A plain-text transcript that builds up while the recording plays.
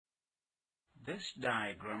This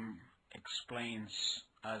diagram explains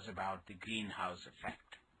us about the greenhouse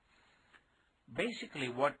effect. Basically,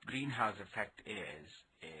 what greenhouse effect is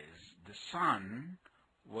the sun,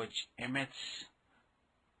 which emits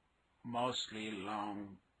mostly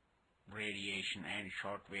long radiation and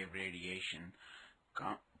shortwave radiation.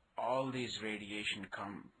 All these radiation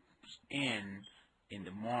comes in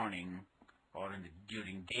the morning or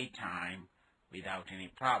during daytime without any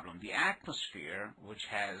problem. The atmosphere, which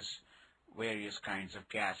has various kinds of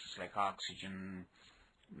gases like oxygen,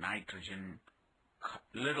 nitrogen,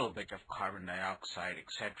 little bit of carbon dioxide,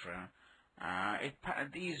 etc.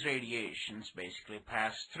 These radiations basically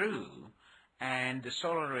pass through, and the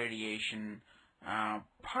solar radiation,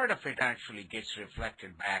 part of it actually gets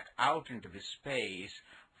reflected back out into the space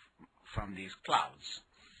from these clouds.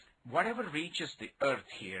 Whatever reaches the earth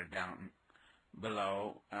here down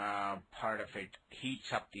below, part of it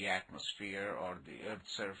heats up the atmosphere or the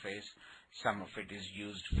earth's surface. Some of it is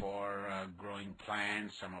used for growing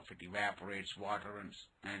plants. Some of it evaporates water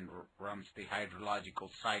and runs the hydrological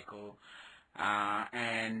cycle.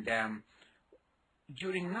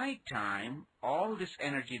 During nighttime, all this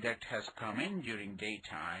energy that has come in during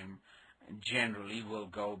daytime generally will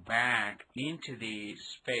go back into the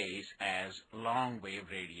space as long wave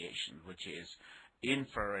radiation, which is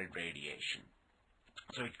infrared radiation.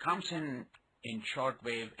 So it comes in short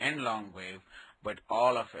wave and long wave, but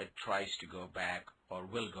all of it tries to go back or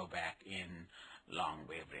will go back in long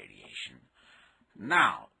wave radiation.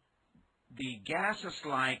 Now, the gases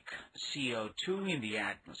like CO2 in the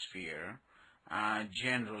atmosphere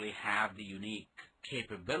generally have the unique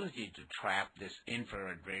capability to trap this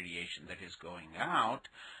infrared radiation that is going out,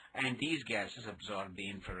 and these gases absorb the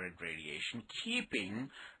infrared radiation, keeping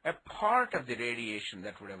a part of the radiation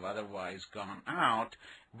that would have otherwise gone out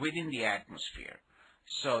within the atmosphere.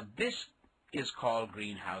 So this is called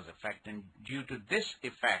greenhouse effect, and due to this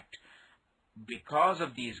effect, because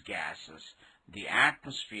of these gases, the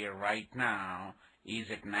atmosphere right now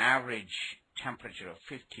is at an average temperature of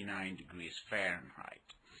 59 degrees Fahrenheit.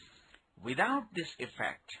 Without this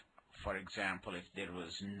effect, for example, if there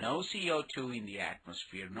was no CO2 in the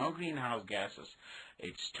atmosphere, no greenhouse gases,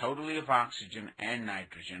 it's totally of oxygen and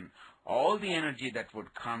nitrogen, all the energy that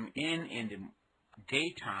would come in the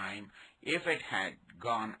daytime, if it had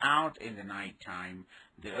gone out in the nighttime,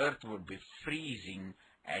 the earth would be freezing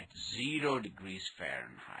at 0 degrees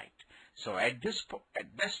Fahrenheit. So at this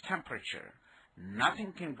temperature,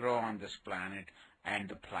 nothing can grow on this planet, and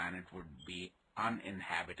the planet would be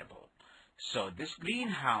uninhabitable. So this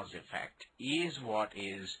greenhouse effect is what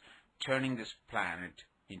is turning this planet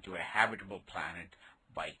into a habitable planet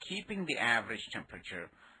by keeping the average temperature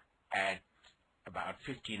at about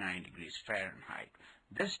 59 degrees Fahrenheit.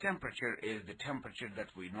 This temperature is the temperature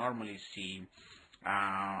that we normally see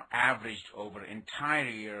averaged over entire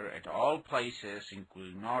year at all places,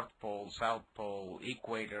 including North Pole, South Pole,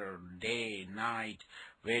 equator, day, night,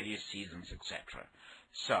 various seasons, etc.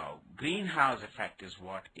 So greenhouse effect is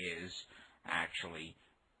what is actually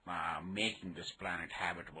making this planet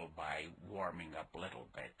habitable by warming up a little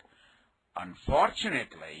bit.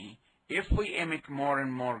 Unfortunately, if we emit more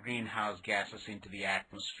and more greenhouse gases into the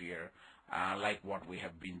atmosphere, like what we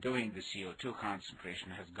have been doing, the CO2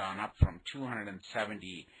 concentration has gone up from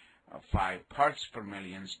 275 parts per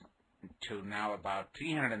million to now about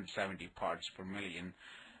 370 parts per million.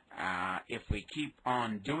 If we keep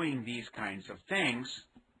on doing these kinds of things,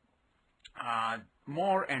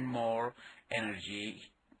 more and more energy,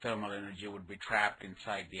 thermal energy, would be trapped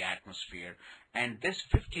inside the atmosphere, and this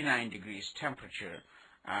 59 degrees temperature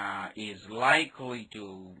is likely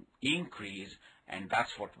to increase, and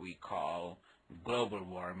that's what we call global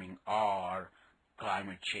warming or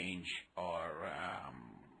climate change, or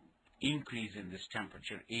increase in this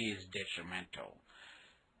temperature is detrimental.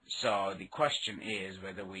 So the question is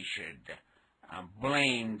whether we should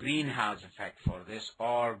blame greenhouse effect for this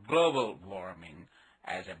or global warming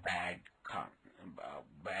as a bad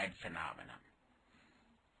phenomenon.